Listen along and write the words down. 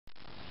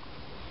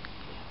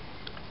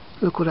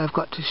Look what I've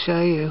got to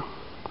show you.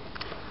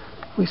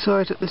 We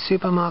saw it at the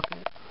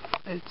supermarket.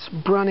 It's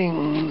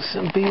Brunnings,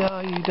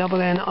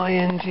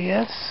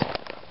 B-R-U-N-N-I-N-G-S,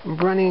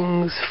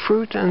 Brunnings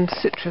fruit and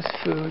citrus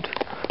food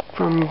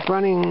from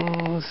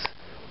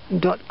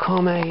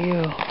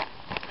Brunnings.com.au.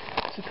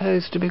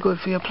 Supposed to be good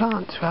for your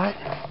plants, right?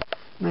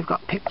 And they've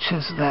got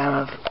pictures there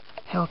of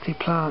healthy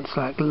plants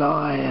like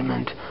lime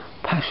and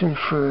passion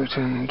fruit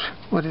and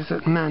what is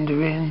it,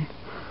 mandarin,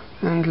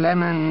 and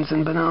lemons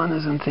and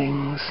bananas and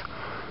things.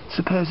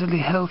 Supposedly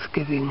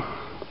health-giving,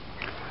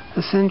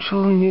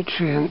 essential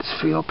nutrients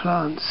for your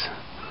plants.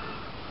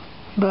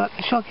 But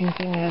the shocking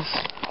thing is,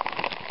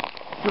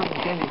 it's not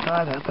organic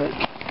either, but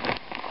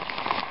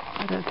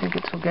I don't think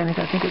it's organic.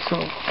 I think it's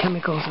all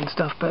chemicals and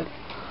stuff, but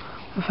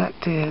the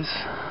fact is,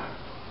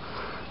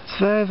 it's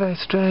very, very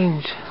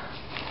strange.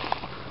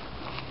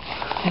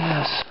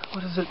 Yes,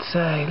 what does it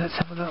say? Let's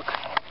have a look.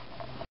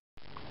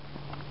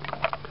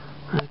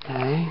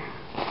 Okay.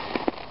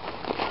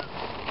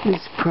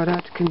 This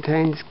product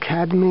contains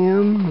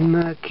cadmium,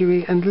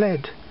 mercury and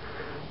lead.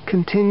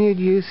 Continued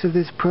use of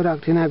this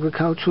product in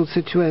agricultural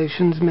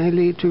situations may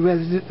lead to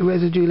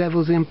residue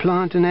levels in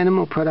plant and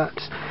animal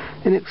products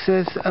in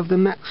excess of the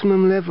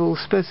maximum level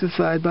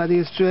specified by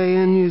the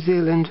Australian-New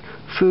Zealand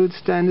Food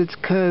Standards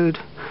Code,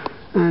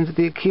 and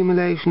the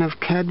accumulation of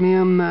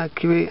cadmium,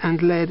 mercury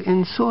and lead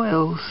in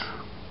soils.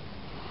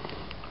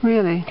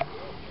 Really?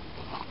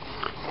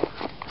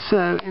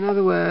 So, in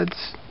other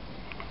words,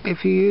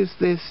 if you use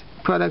this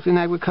product in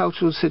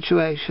agricultural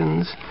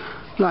situations,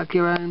 like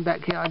your own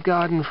backyard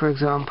garden for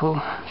example,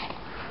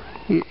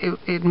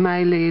 it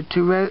may lead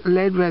to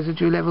lead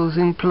residue levels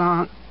in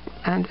plant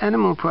and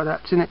animal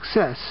products in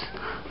excess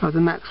of the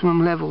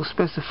maximum level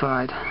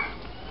specified.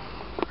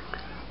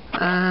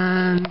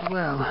 And,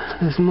 well,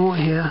 there's more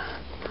here.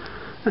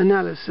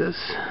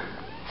 Analysis.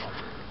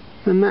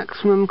 The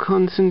maximum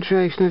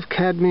concentration of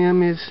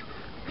cadmium is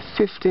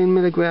 15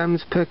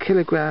 milligrams per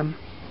kilogram,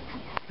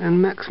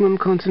 and maximum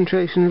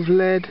concentration of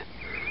lead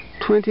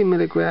 20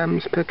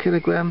 milligrams per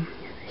kilogram.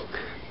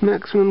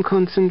 Maximum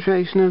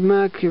concentration of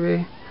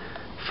mercury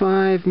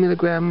 5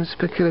 milligrams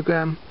per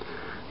kilogram.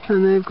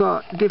 And they've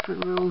got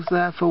different rules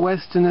there for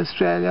Western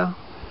Australia.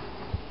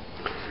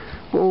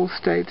 All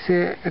states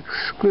here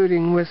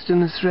excluding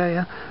Western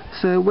Australia.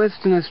 So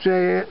Western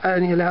Australia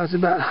only allows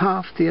about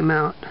half the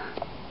amount,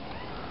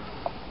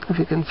 if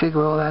you can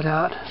figure all that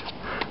out.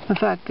 The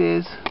fact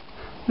is,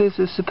 this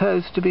is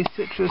supposed to be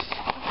citrus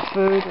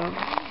food, or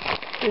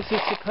this is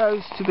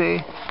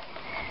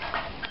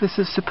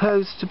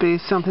supposed to be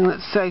something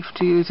that's safe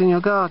to use in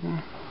your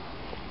garden.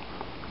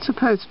 It's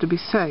supposed to be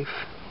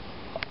safe.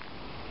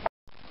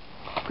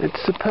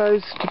 It's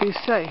supposed to be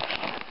safe.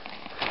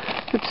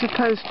 It's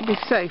supposed to be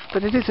safe,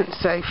 but it isn't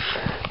safe.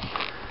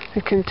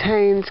 It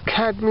contains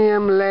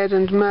cadmium, lead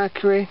and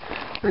mercury,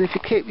 and if you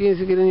keep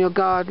using it in your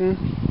garden,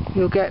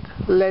 you'll get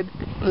lead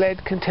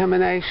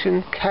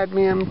contamination,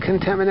 cadmium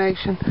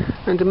contamination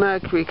and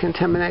mercury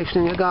contamination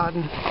in your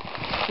garden.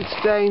 It's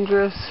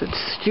dangerous,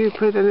 it's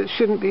stupid, and it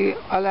shouldn't be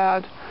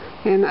allowed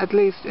in, at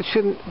least it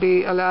shouldn't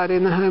be allowed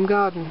in the home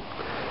garden.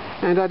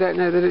 And I don't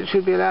know that it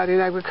should be allowed in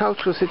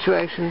agricultural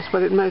situations,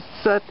 but it most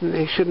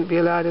certainly shouldn't be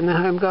allowed in the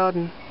home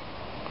garden.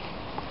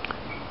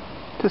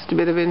 Just a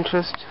bit of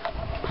interest,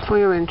 for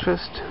your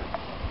interest.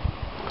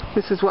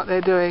 This is what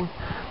they're doing.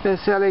 They're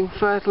selling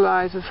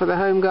fertilizer for the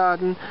home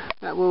garden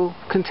that will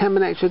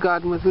contaminate your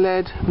garden with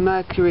lead,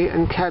 mercury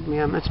and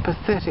cadmium. It's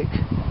pathetic.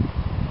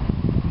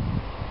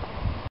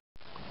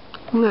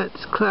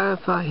 Let's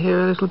clarify here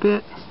a little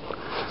bit.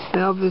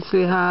 They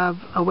obviously have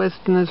a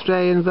Western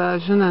Australian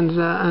version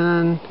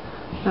and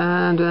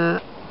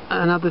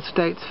another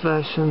state's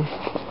version.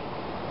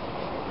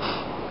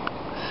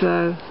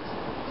 So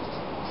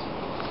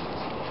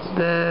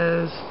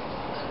there's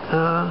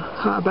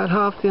about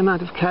half the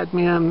amount of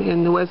cadmium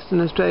in the Western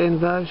Australian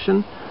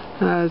version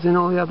as in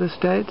all the other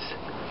states,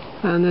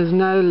 and there's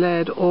no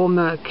lead or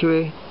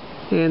mercury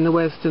in the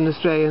Western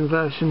Australian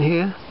version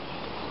here.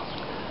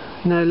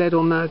 No lead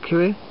or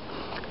mercury,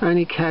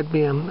 only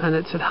cadmium, and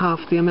it's at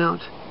half the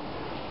amount.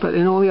 But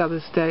in all the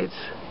other states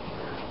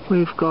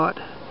we've got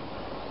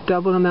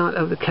double amount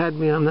of the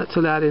cadmium that's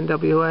allowed in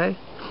WA,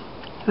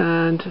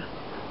 and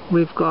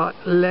we've got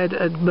lead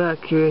and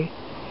mercury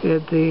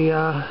in the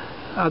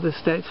other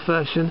states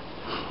version.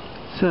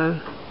 So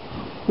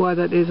why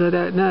that is I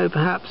don't know.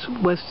 Perhaps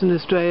Western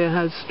Australia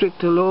has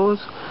stricter laws,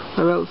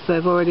 or else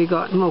they've already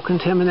got more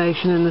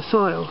contamination in the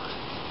soil.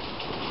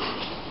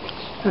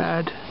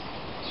 And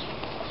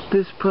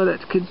this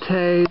product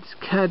contains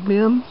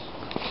cadmium,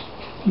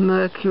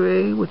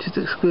 mercury, which is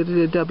excluded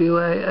in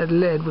WA, and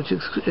lead, which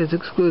is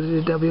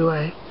excluded in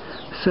WA.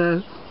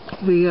 So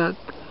the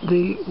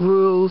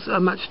rules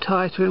are much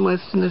tighter in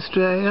Western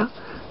Australia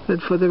than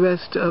for the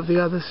rest of the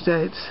other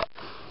states.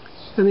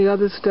 And the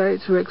other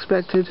states were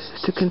expected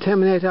to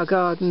contaminate our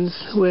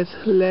gardens with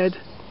lead,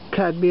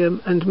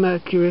 cadmium and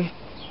mercury.